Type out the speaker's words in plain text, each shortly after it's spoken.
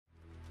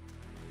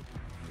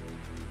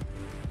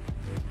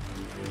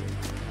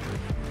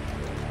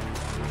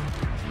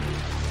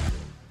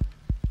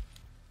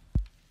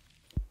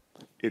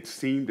it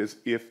seemed as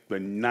if the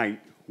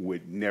night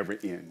would never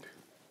end.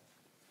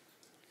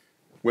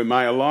 When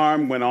my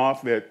alarm went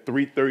off at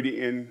 3:30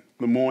 in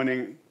the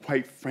morning,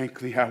 quite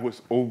frankly, I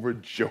was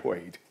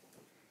overjoyed.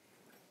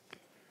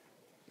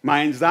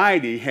 My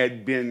anxiety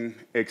had been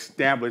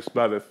established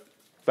by the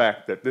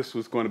fact that this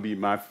was going to be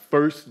my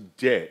first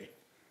day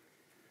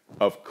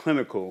of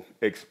clinical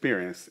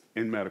experience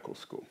in medical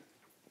school.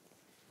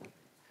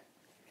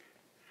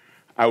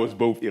 I was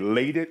both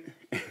elated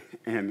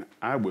and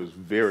I was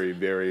very,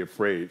 very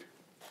afraid.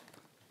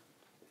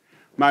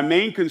 My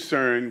main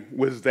concern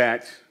was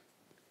that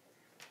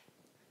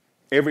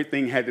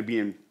everything had to be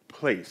in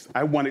place.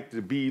 I wanted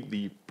to be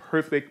the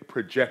perfect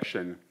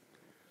projection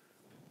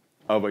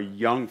of a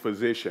young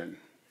physician,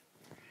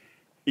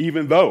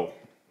 even though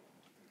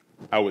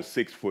I was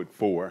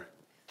 6'4"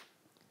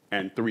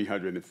 and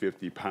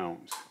 350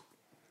 pounds.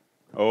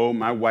 Oh,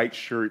 my white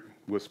shirt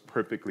was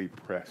perfectly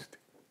pressed.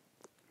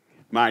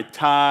 My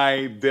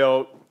tie,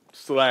 belt,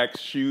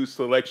 slacks, shoe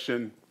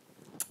selection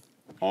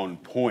on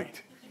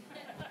point.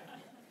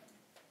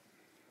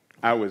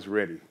 I was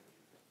ready.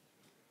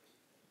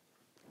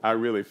 I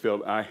really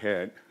felt I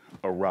had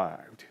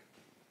arrived.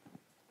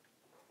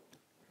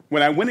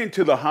 When I went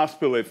into the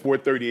hospital at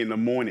 4:30 in the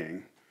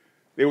morning,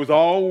 there was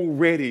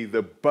already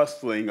the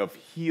bustling of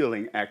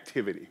healing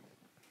activity.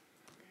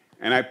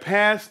 And I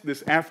passed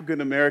this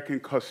African-American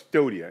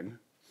custodian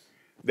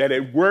that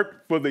had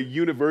worked for the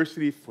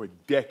university for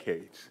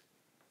decades.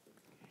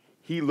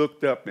 He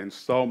looked up and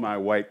saw my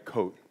white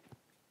coat,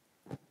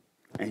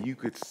 and you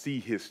could see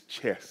his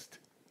chest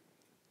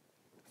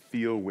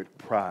filled with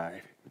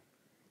pride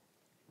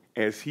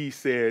as he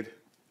said,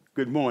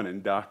 "Good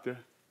morning, doctor,"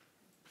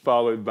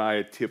 followed by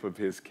a tip of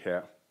his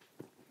cap.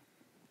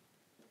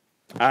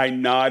 I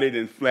nodded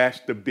and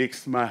flashed a big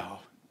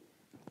smile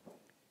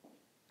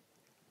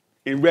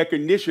in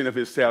recognition of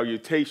his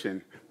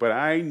salutation, but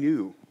I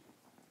knew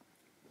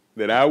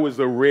that I was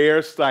a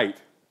rare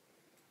sight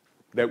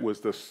that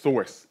was the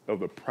source of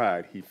the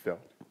pride he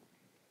felt.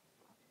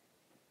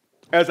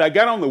 As I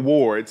got on the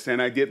wards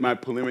and I did my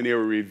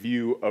preliminary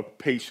review of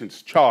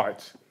patients'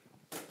 charts,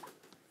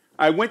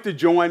 I went to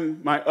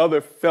join my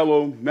other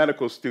fellow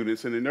medical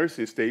students in the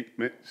nursing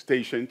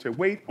station to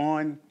wait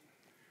on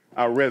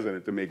our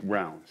resident to make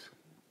rounds.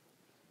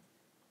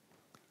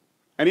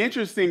 An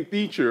interesting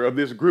feature of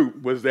this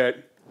group was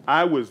that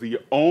I was the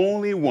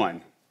only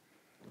one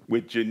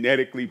with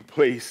genetically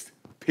placed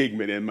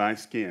pigment in my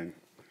skin.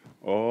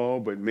 Oh,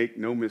 but make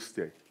no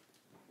mistake.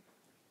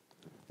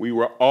 We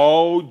were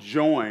all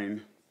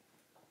joined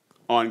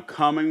on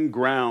common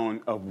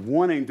ground of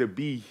wanting to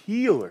be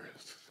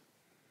healers.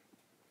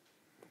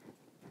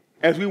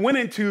 As we went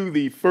into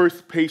the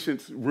first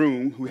patient's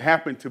room, who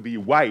happened to be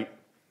white,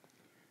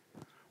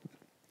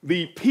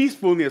 the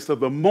peacefulness of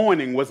the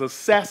morning was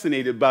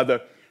assassinated by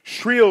the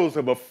shrills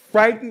of a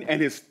frightened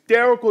and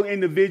hysterical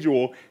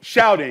individual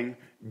shouting,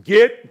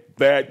 "Get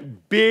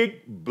that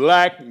big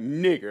black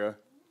nigger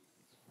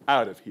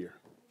out of here."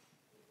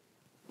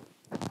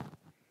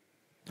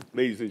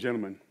 Ladies and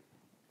gentlemen,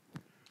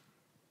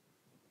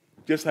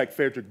 just like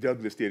Frederick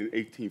Douglass did in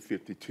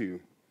 1852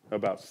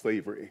 about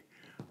slavery,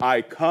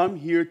 I come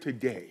here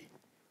today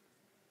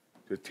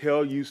to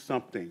tell you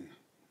something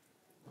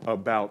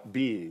about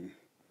being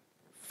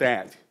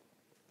fat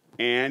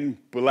and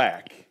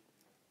black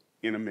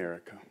in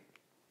America.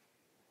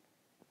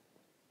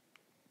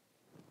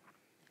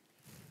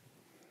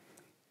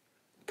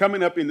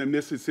 Coming up in the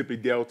Mississippi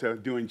Delta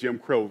during Jim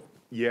Crow,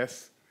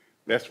 yes,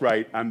 that's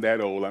right, I'm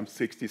that old, I'm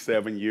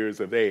 67 years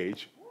of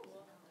age.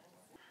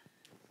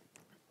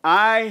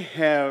 I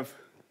have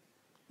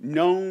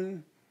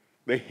known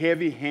the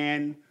heavy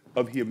hand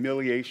of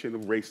humiliation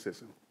of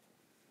racism.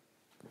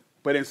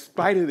 But in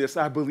spite of this,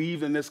 I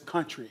believe in this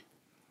country.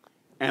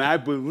 And I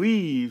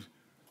believe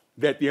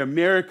that the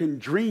American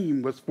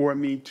dream was for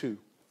me too.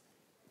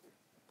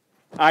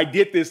 I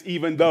did this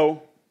even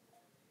though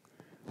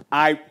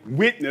I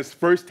witnessed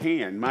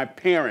firsthand my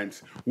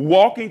parents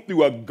walking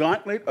through a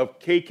gauntlet of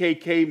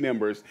KKK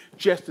members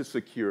just to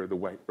secure the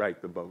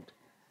right to vote.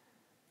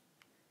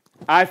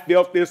 I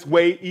felt this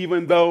way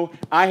even though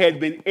I had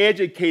been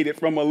educated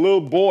from a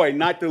little boy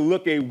not to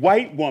look a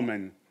white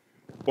woman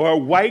or a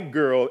white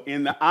girl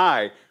in the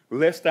eye,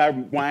 lest I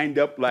wind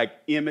up like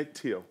Emmett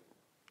Till.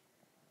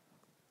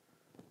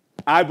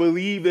 I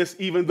believe this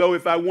even though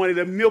if I wanted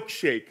a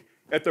milkshake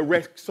at the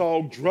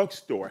Rexall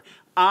drugstore,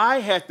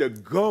 I had to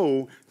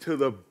go to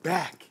the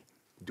back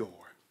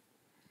door.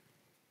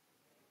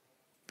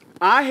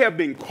 I have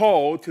been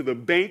called to the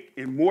bank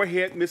in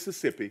Morehead,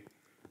 Mississippi,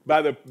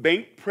 by the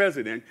bank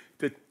president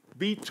to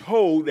be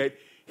told that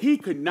he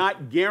could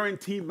not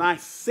guarantee my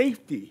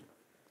safety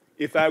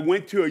if I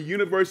went to a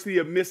University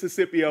of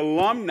Mississippi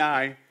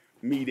alumni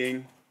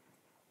meeting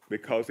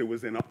because it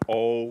was in an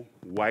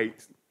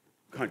all-white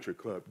country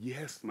club.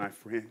 Yes, my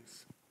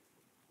friends,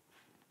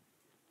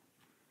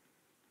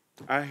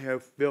 I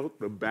have felt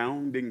the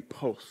bounding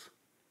pulse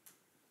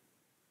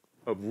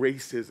of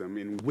racism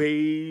in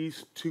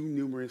ways too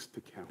numerous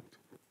to count.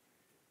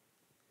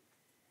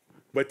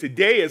 But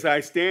today, as I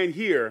stand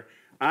here,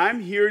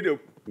 I'm here to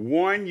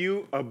warn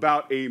you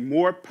about a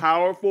more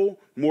powerful,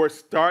 more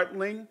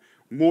startling,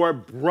 more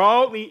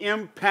broadly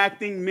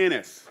impacting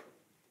menace: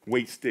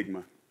 weight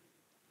stigma,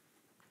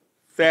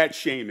 fat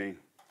shaming,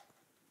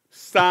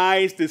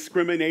 size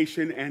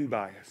discrimination, and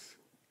bias.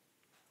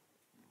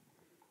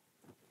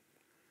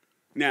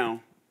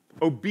 Now,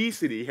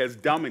 obesity has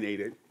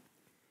dominated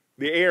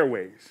the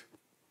airways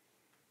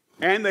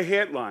and the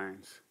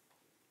headlines.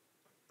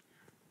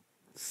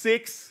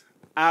 6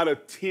 out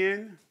of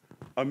 10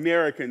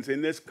 Americans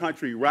in this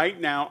country right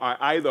now are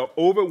either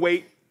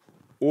overweight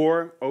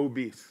or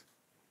obese.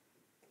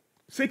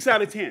 6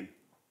 out of 10.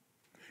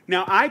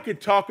 Now, I could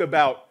talk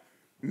about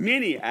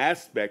many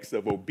aspects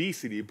of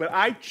obesity, but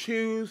I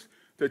choose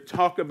to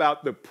talk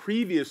about the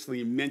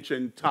previously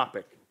mentioned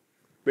topic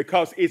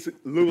because it's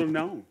little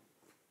known.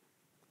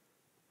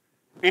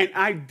 And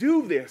I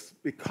do this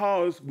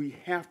because we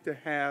have to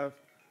have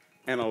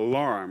an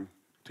alarm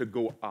to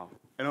go off,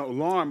 an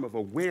alarm of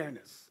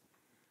awareness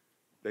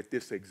that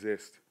this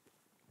exists.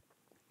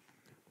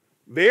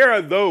 There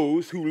are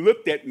those who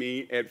looked at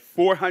me at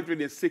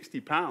 460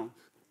 pounds,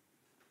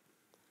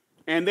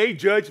 and they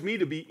judged me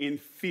to be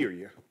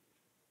inferior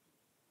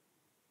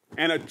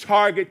and a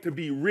target to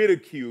be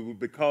ridiculed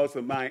because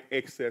of my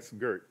excess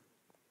girth.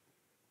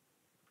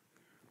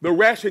 The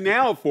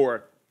rationale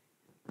for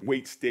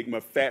weight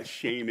stigma, fat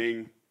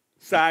shaming,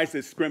 size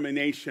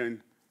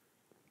discrimination,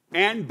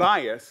 and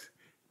bias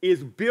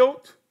is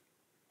built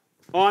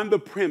on the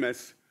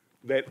premise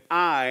that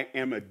I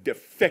am a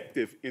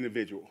defective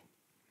individual,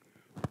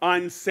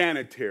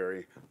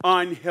 unsanitary,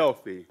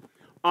 unhealthy,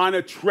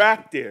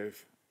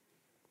 unattractive,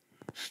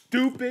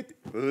 stupid,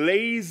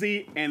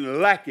 lazy,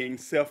 and lacking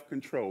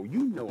self-control.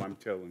 You know I'm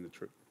telling the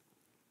truth.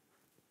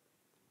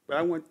 But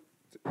I want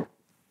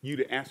you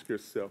to ask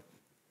yourself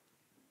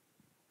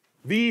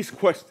these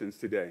questions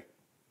today.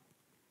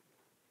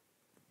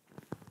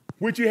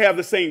 Would you have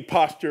the same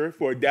posture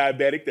for a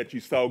diabetic that you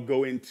saw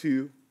go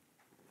into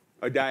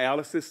a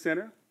dialysis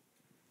center?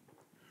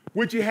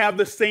 Would you have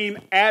the same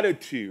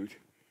attitude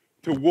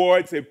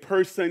towards a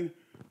person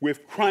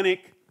with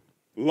chronic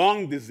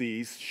lung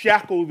disease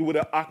shackled with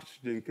an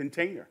oxygen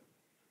container?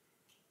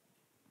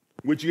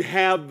 Would you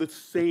have the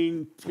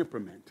same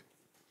temperament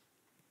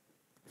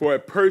for a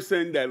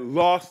person that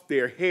lost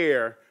their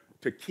hair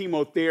to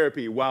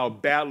chemotherapy while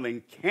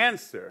battling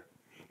cancer?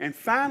 And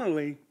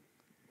finally,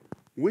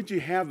 would you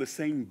have the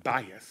same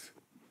bias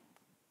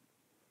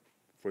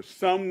for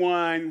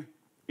someone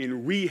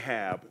in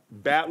rehab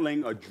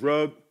battling a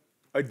drug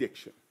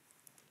addiction?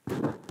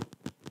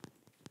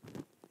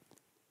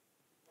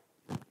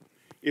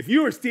 If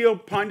you are still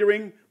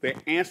pondering the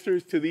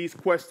answers to these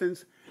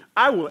questions,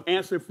 I will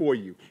answer for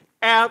you.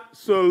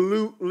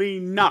 Absolutely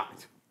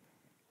not.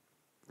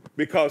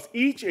 Because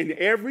each and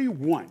every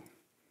one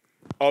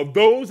of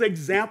those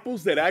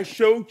examples that I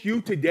showed you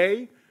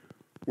today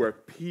were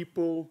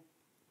people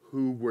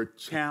who were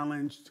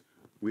challenged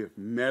with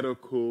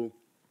medical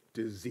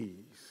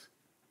disease.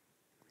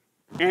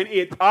 And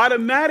it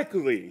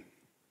automatically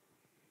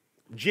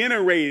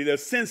generated a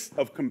sense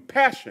of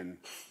compassion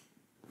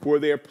for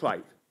their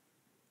plight.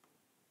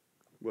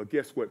 Well,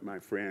 guess what, my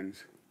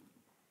friends?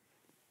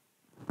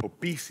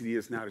 Obesity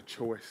is not a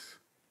choice.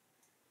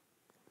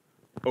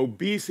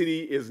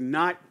 Obesity is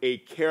not a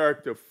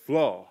character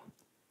flaw.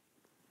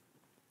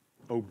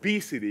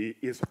 Obesity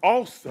is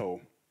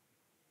also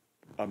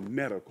a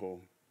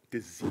medical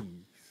disease.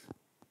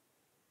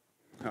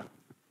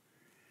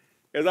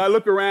 As I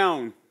look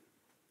around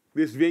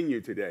this venue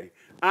today,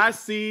 I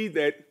see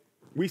that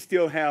we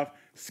still have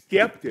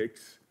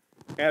skeptics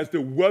as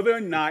to whether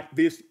or not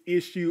this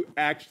issue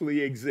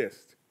actually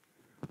exists.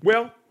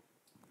 Well,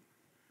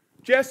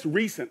 just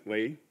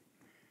recently,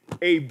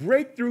 a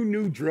breakthrough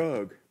new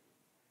drug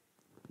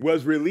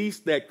was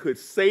released that could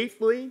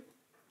safely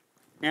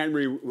and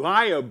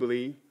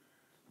reliably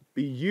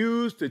be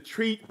used to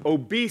treat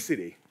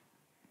obesity.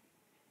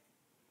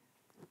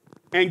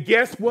 And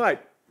guess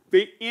what?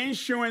 The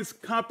insurance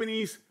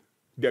companies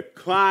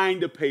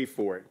declined to pay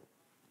for it.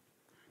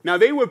 Now,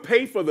 they would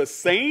pay for the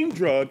same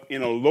drug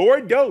in a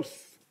lower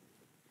dose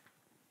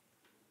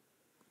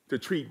to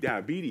treat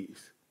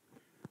diabetes,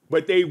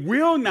 but they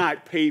will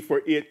not pay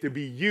for it to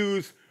be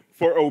used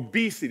for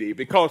obesity,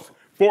 because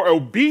for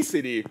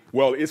obesity,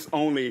 well, it's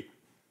only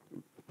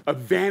a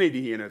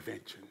vanity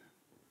intervention.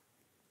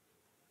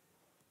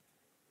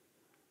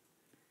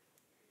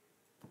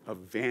 A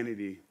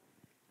vanity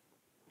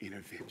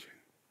intervention.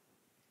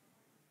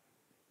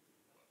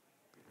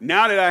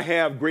 Now that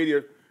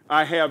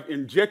I have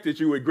injected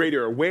you with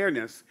greater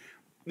awareness,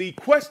 the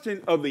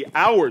question of the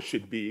hour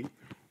should be,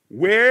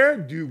 where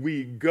do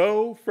we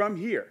go from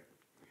here?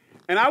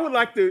 And I would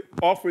like to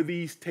offer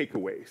these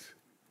takeaways.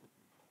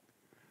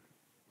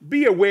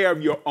 Be aware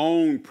of your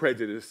own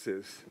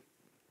prejudices.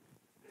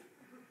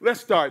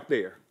 Let's start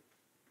there.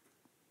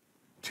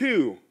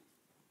 2,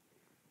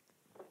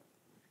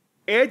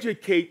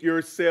 educate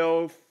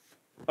yourself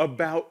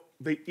about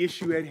the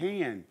issue at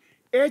hand.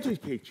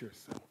 Educate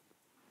yourself.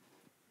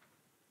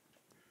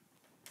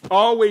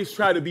 Always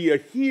try to be a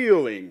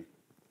healing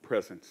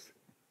presence.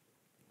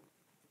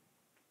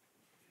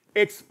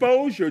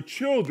 Expose your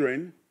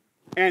children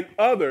and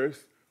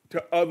others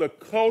to other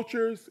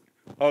cultures,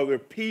 other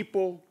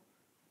people,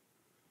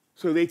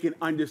 so they can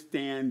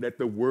understand that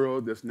the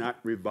world does not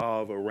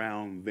revolve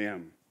around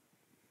them.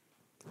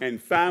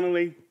 And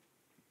finally,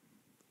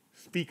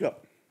 speak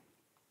up.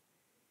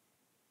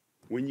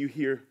 When you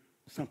hear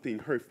something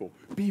hurtful,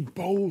 be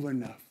bold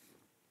enough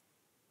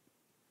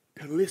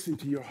to listen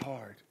to your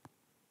heart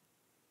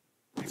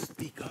and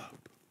speak up.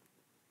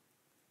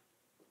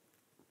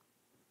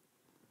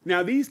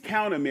 Now, these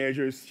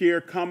countermeasures share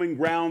common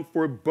ground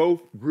for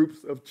both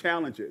groups of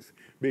challenges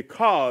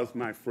because,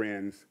 my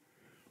friends,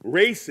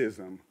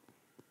 racism,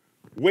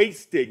 weight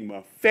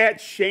stigma, fat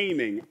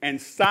shaming,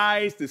 and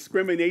size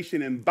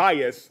discrimination and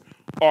bias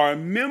are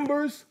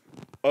members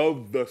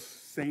of the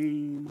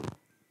same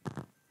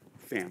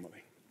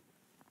family.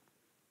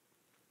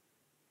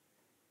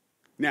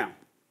 Now,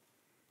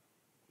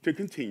 to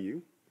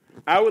continue,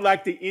 I would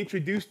like to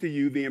introduce to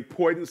you the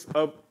importance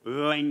of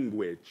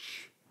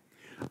language.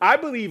 I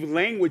believe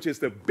language is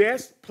the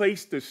best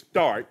place to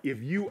start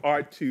if you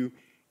are to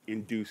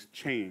induce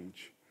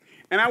change.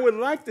 And I would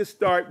like to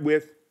start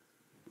with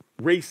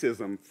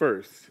racism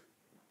first.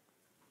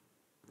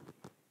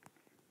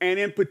 And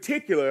in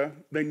particular,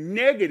 the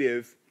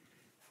negative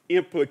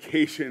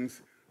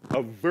implications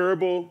of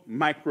verbal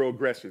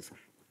microaggressions.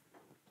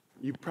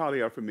 You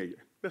probably are familiar.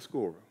 Let's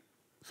go over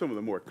some of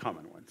the more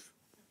common ones.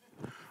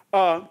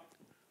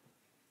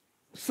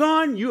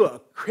 Son, you're a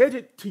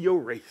credit to your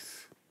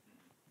race.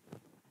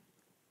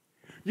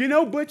 You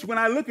know, Butch, when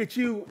I look at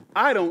you,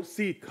 I don't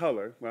see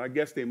color. Well, I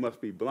guess they must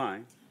be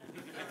blind.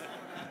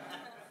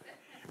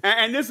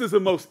 And this is the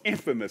most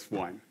infamous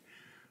one.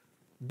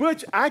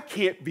 Butch, I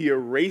can't be a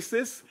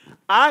racist.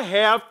 I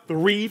have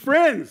 3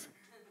 friends.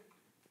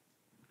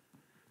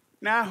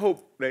 Now, I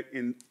hope that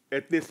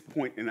at this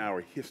point in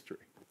our history,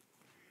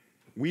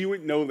 we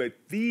would know that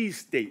these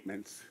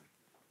statements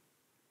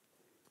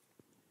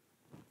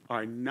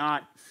are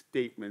not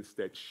statements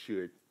that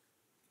should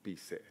be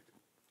said.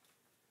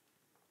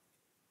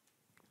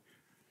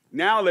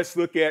 Now let's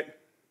look at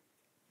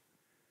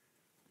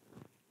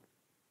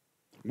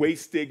weight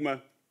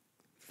stigma,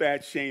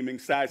 fat shaming,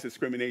 size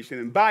discrimination,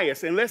 and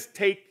bias. And let's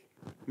take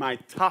my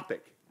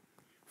topic,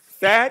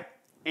 fat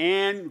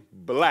and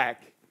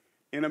black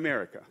in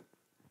America.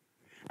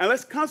 And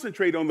let's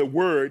concentrate on the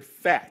word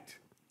fat.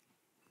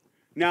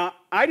 Now,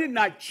 I did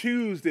not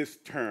choose this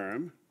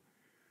term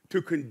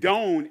to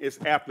condone its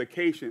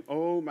application.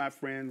 Oh, my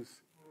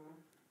friends,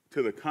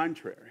 to the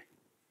contrary.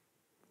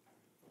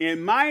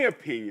 In my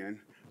opinion,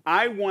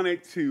 I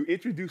wanted to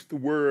introduce the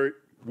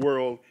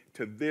world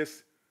to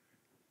this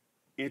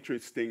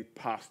interesting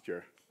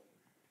posture,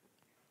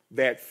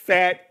 that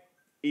fat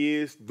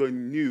is the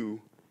new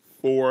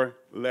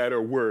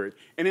 4-letter word.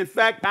 And in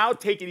fact, I'll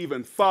take it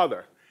even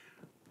farther.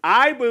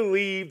 I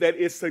believe that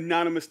it's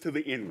synonymous to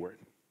the N-word.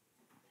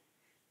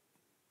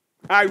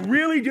 I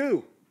really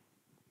do.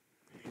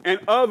 And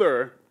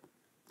other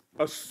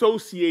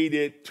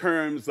associated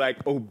terms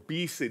like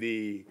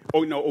obesity,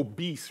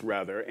 obese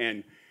rather,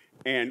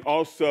 and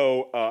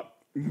also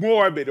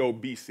morbid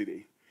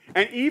obesity,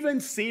 and even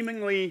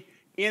seemingly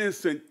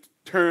innocent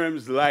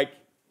terms like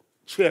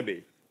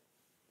chubby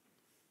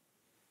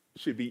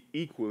should be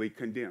equally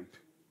condemned.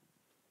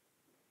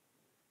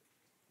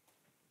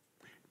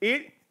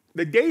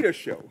 The data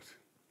shows,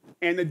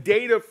 and the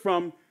data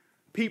from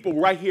people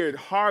right here at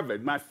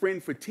Harvard, my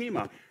friend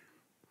Fatima,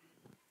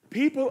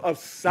 people of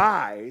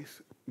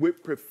size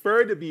would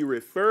prefer to be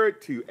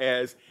referred to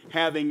as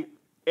having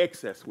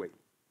excess weight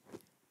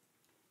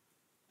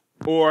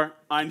or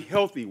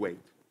unhealthy weight.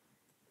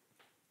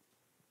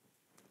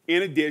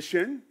 In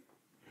addition,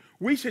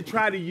 we should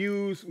try to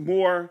use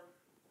more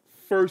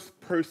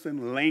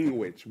first-person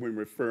language when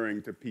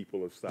referring to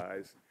people of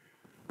size.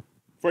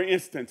 For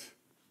instance,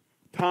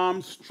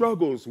 Tom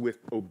struggles with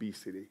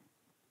obesity.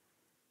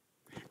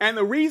 And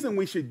the reason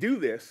we should do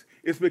this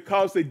is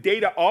because the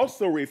data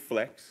also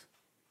reflects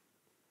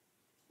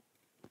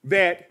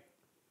that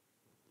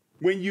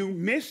when you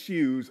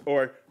misuse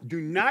or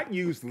do not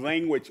use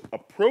language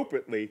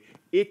appropriately,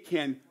 it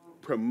can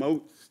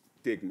promote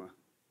stigma.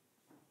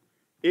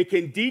 It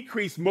can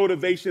decrease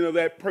motivation of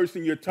that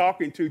person you're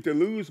talking to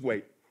lose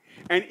weight,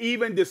 and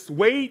even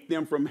dissuade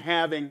them from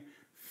having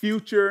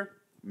future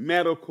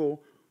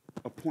medical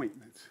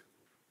appointments.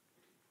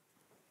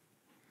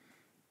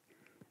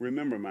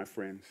 Remember, my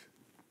friends,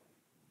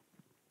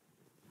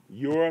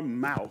 your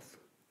mouth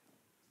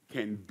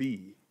can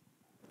be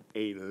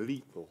a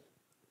lethal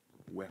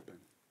weapon.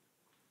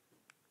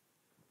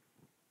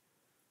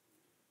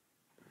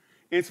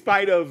 In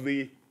spite of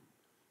the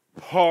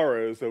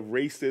horrors of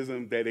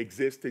racism that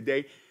exist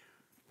today,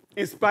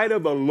 in spite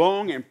of a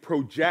long and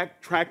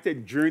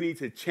protracted journey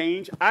to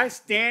change, I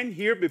stand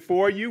here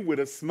before you with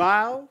a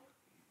smile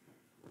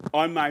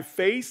on my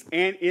face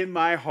and in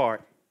my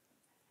heart.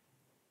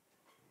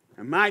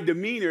 And my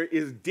demeanor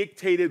is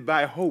dictated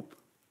by hope.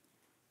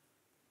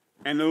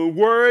 And in the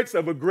words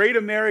of a great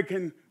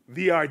American,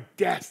 the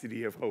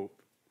audacity of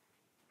hope.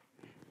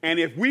 And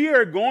if we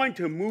are going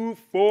to move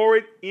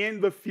forward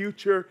in the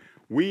future,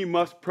 we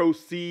must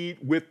proceed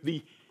with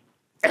the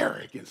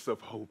arrogance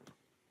of hope.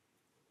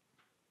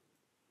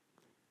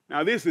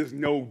 Now, this is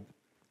no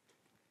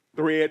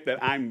thread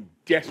that I'm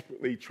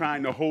desperately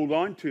trying to hold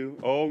on to.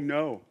 Oh,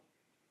 no.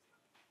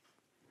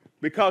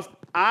 Because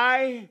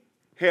I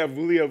have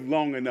lived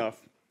long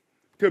enough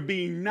to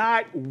be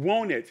not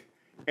wanted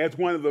as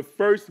one of the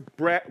first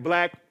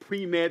black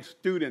pre-med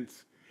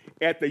students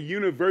at the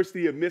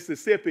University of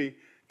Mississippi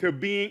to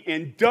being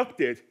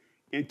inducted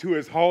into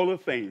his Hall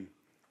of Fame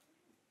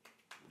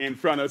in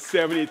front of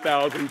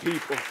 70,000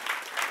 people.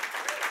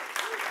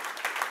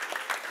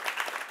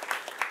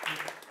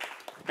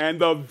 And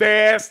the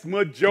vast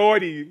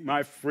majority,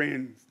 my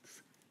friends,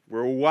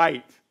 were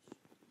white.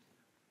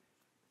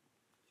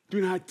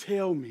 Do not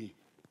tell me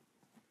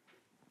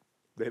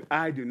that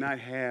I do not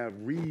have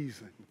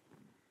reason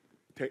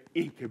to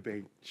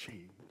incubate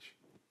change.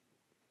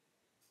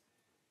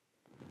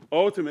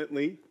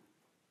 Ultimately,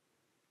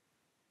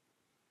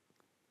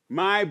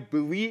 my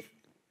belief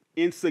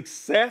in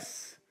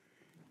success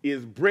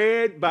is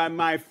bred by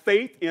my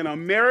faith in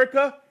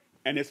America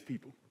and its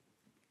people.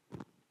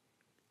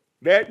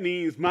 That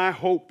means my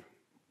hope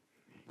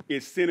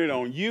is centered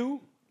on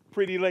you,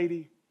 pretty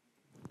lady,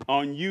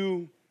 on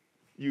you,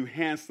 you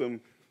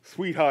handsome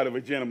sweetheart of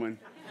a gentleman,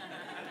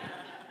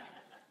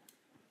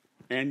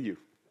 and you,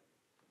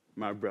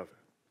 my brother.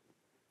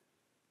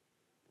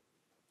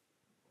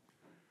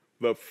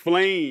 The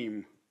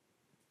flame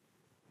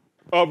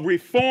of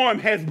reform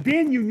has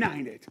been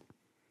united,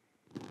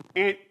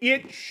 and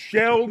it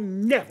shall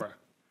never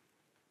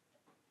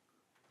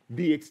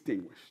be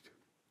extinguished.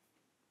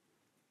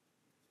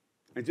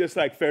 And just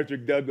like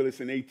Frederick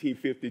Douglass in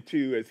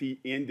 1852, as he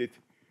ended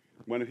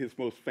one of his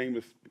most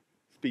famous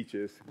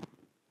speeches,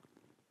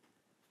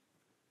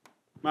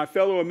 my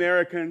fellow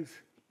Americans,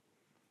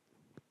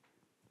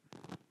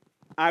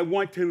 I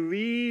want to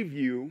leave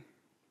you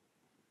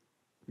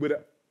with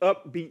an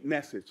upbeat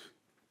message,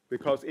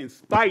 because in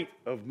spite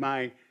of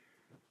my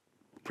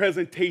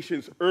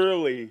presentation's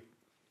early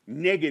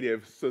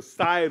negative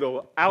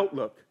societal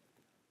outlook,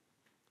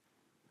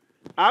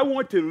 I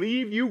want to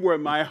leave you where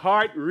my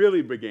heart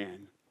really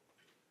began,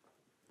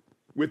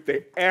 with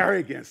the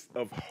arrogance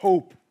of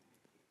hope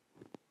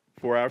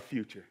for our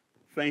future.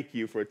 Thank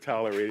you for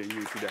tolerating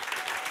me today.